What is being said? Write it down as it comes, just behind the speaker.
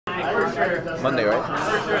Monday, right?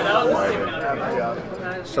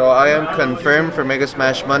 So I am confirmed for Mega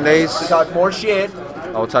Smash Mondays. We talk more shit.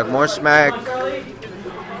 I will talk more smack.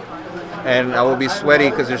 And I will be sweaty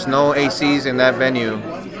because there's no ACs in that venue.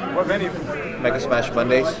 What venue? Mega Smash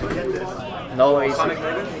Mondays. No AC.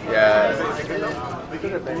 Yeah.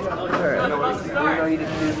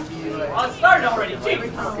 Oh, it started already, Jake.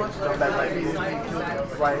 This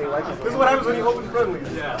is what happens when you open friendlies.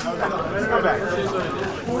 Yeah. Let's come back.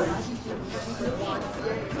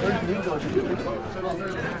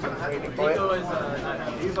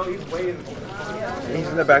 He's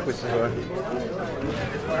in the back with his door.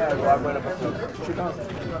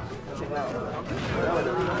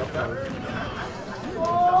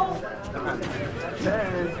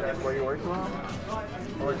 Where you work from?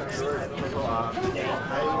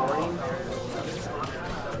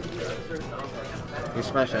 You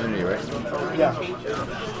smashed enemy, right? Yeah.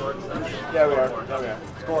 Yeah, we are.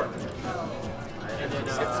 Score.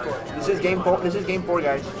 This is game 4. This is game 4,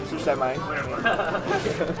 guys. This is semi. I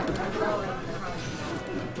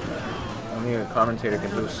mean, a commentator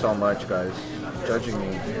can do so much, guys. Judging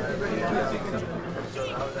me.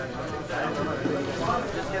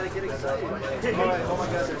 Oh my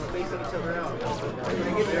god, they're spacing each other out.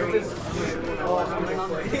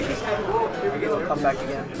 Come back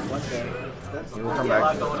again. He will come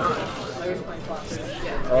back.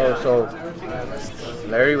 Oh, so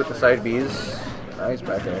Larry with the side Bs. Nice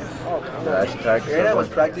back there. Oh, Dash attack. Greta was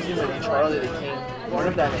practicing with Charlie the King. One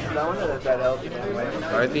of that helped.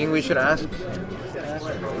 I think we should ask.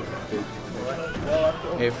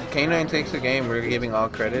 If K9 takes the game, we're giving all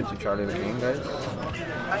credit to Charlie the King, guys.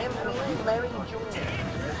 I am Larry Jr.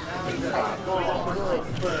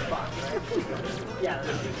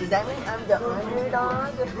 Does that mean I'm the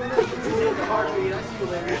underdog?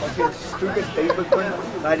 Okay, stupid Facebook friend.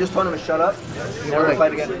 I just told him to shut up. He never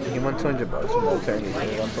replied again. He won $200 from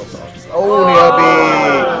Alternative. He won so soft. Oh,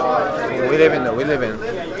 Neobi! We live in though, we live in.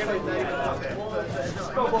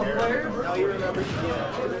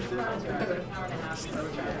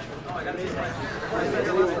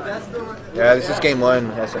 Yeah, this is game 1.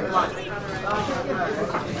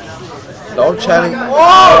 Don't challenge. Oh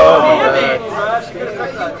my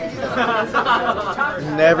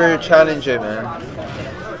god. Never challenge it, man.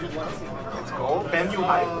 Let's go. Venue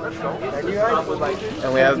hype. Let's go.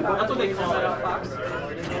 And we have.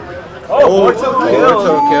 Oh, 4-2 kills.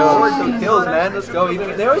 4-2 4-2 kills, man. Let's go.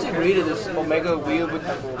 Even they always agree to this Omega wheel with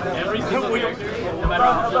Every single week.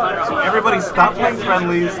 So everybody stop playing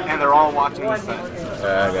friendlies and they're all watching the set.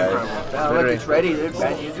 Yeah, guys. look, it's ready. They're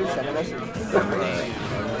bad users. Send a message.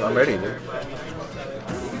 I'm ready, dude.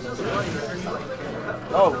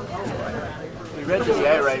 Oh. We read the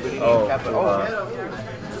AI right, but he didn't cap it.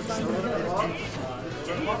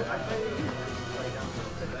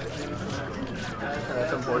 That's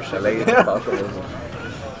some bullshit.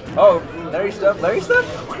 Oh, Larry stuff?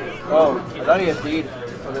 Oh, I thought he had speed. It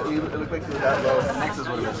looked like he was that low. Nexus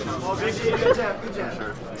would have been.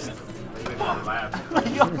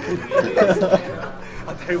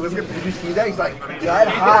 Did you see that? He's like, that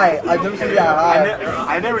high. I've never seen that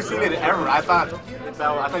high. I've never seen it ever. I thought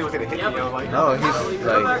he was gonna hit me. Like, No, he's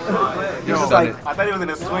like. I thought he was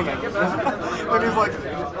gonna swing it. When he's like,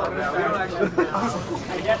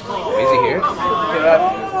 Is he here?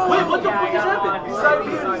 Wait, what the fuck just happened?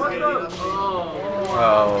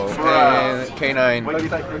 Oh, K9.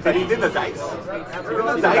 but he did the dice.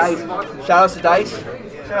 Dice. Shout out to Dice.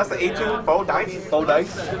 Shout out to A2 Faux Dice. Faux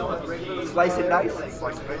Dice. Slice and Dice.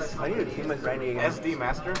 Slice and dice. I need to team with Randy again. SD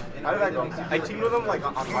Master. How did that go? I teamed with him like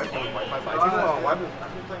on Wi-Fi. I teamed with him on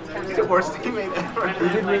Wi-Fi. He's the worst teammate ever. You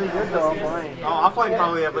did really good though offline. Oh, offline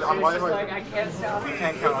probably, yeah, but on Wi-Fi, you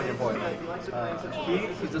can't count on your boy.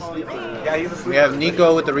 He's asleep. Yeah, he's asleep. We have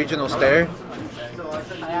Nico with the regional stare.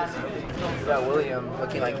 Yeah, William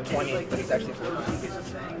looking like 20, but he's actually 40.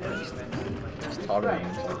 He's taller than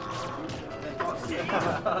him.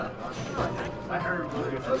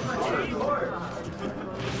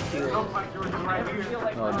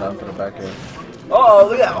 Oh, down to the back here. Oh,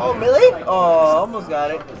 look at that. Oh, Millie? Oh, almost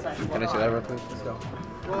got it. Can I see that real quick? Let's go.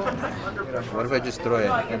 What if I just throw it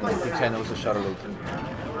and pretend it was a shuttle loop?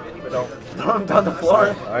 No. Throw him down the floor.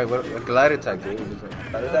 Alright, what a glide attack, dude.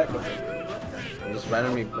 Glide attack? Just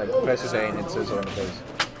randomly like presses A and it says on the face.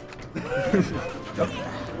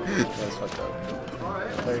 That's fucked up.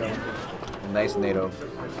 There you go. Nice NATO.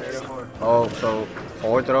 Oh, so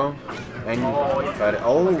forward throw and got it.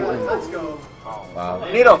 Oh, Let's go. Wow.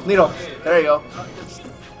 Needle. There you go.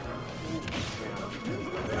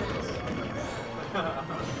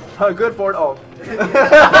 Good forward. Oh.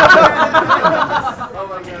 Oh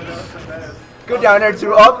my god, that was so bad. Good down there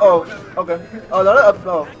too. Up. Oh, okay. Oh, no, up.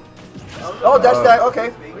 Oh. Oh, dash that.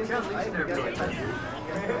 Okay.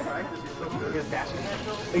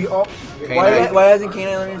 Why hasn't K9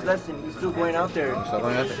 learned his lesson? He's still going out there. Stop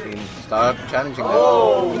going out there. Stop challenging them.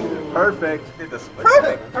 Oh, perfect.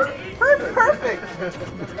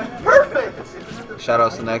 Perfect. Shout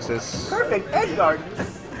outs to Nexus. Perfect. Edge guard.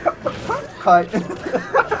 Cut.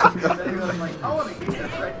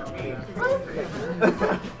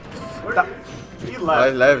 He I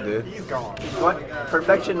left. left, dude. He's gone. What?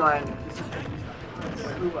 Perfection line.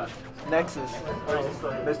 Nexus.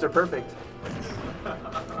 Mr. Perfect.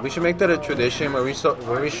 We should make that a tradition where we show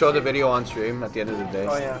the video on stream at the end of the day.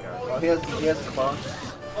 Oh yeah. Oh, he has a claw.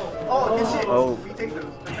 Oh, good shit. Oh. We take those.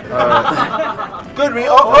 Good read.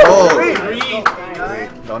 Oh. Read.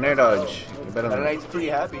 Don't air dodge. You better than Tonight's pretty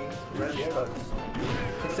happy.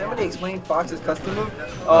 Can somebody explain Fox's custom move?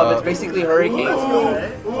 It's basically hurricanes.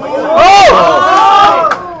 Oh!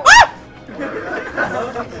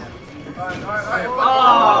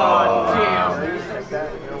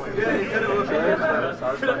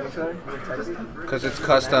 Because it's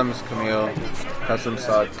customs, Camille. Custom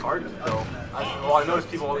sucks. It's hard though. Well, I notice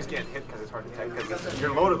people always get hit because it's hard to tech. Because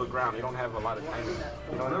you're low to the ground. You don't have a lot of timing.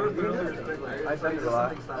 You know what I mean? I tech a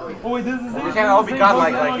lot. Oh wait, this is You can't all be god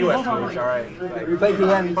like US moves, alright? We play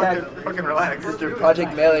K9 tech. Fucking relax. Mr.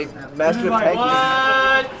 Project Melee, Master of Tech.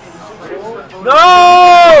 What? No!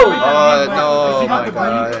 Oh no! My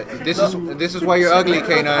God! This is why you're ugly,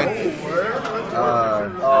 K9.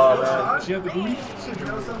 Oh man. She have the booty?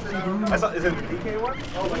 I saw, is it the DK one?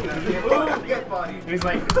 He's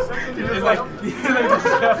like,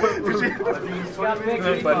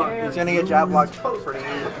 But he's gonna get jab blocked for the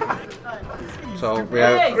year. So we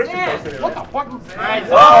have. what the fuck?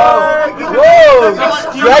 Whoa!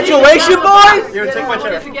 Graduation, boys! Here, take my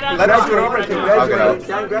chair.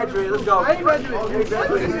 Graduate, let's go.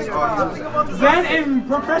 Zen in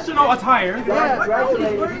professional attire. Yeah,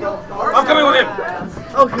 graduate. I'm coming with him.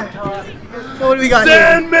 Okay. So what do we got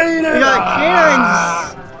here? We got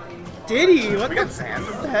K9's Diddy. What the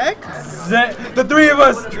heck? Zen, the three of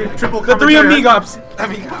us. The three amigops.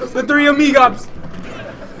 The three amigops.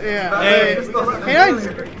 Yeah. Hey. K9's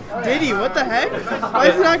Diddy. What the heck? Why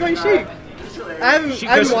is he not going Sheik? I'm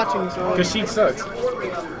watching so. Because Sheik sucks.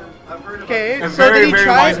 Okay. A So very, did he very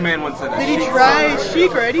try? wise man once said that. Did he try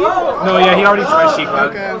Sheik already? No, yeah, he already tried Sheik.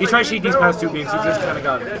 Okay. He tried Sheik these past two games. He just kind of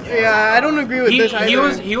got it. Yeah, I don't agree with this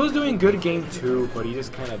either. He was doing good game two, but he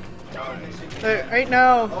just kind of. Right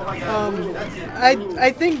now,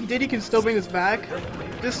 I think Diddy can still bring this back,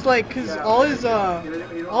 just like cause all his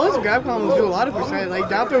grab combos do a lot of percent, like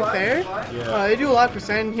down throw fair, they do a lot of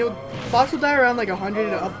percent. Fox will die around like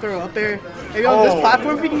 100 up throw up there. Maybe on this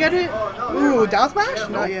platform if we can get it. Ooh, down smash?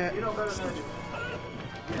 Not yet.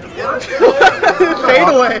 Fade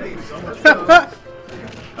away.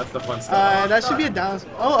 That's the fun stuff. That should be a down.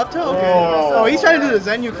 Oh, up tilt. Okay. Oh, he's trying to do the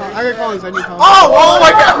Zenu combo. I'm gonna call it Zenu combo. Oh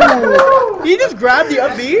my god! Ooh. He just grabbed the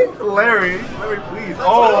up B? Larry, please.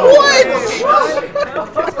 Oh!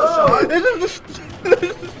 What? This is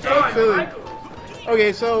so silly.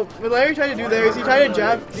 Okay, so what Larry tried to do there is he tried to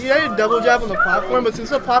double jab on the platform, but since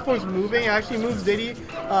the platform's moving, it actually moves Diddy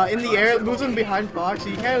in the air, it moves him behind Fox, so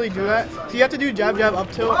you can't really do that. So you have to do jab on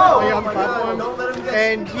the platform,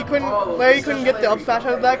 and Larry couldn't get the up smash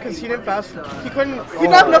out of that because he didn't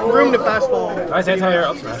didn't have enough room to fast fall. Nice anti-air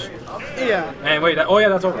up smash. Yeah. And wait, that's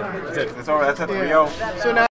over. That's it. That's over. That's at 3-0. So now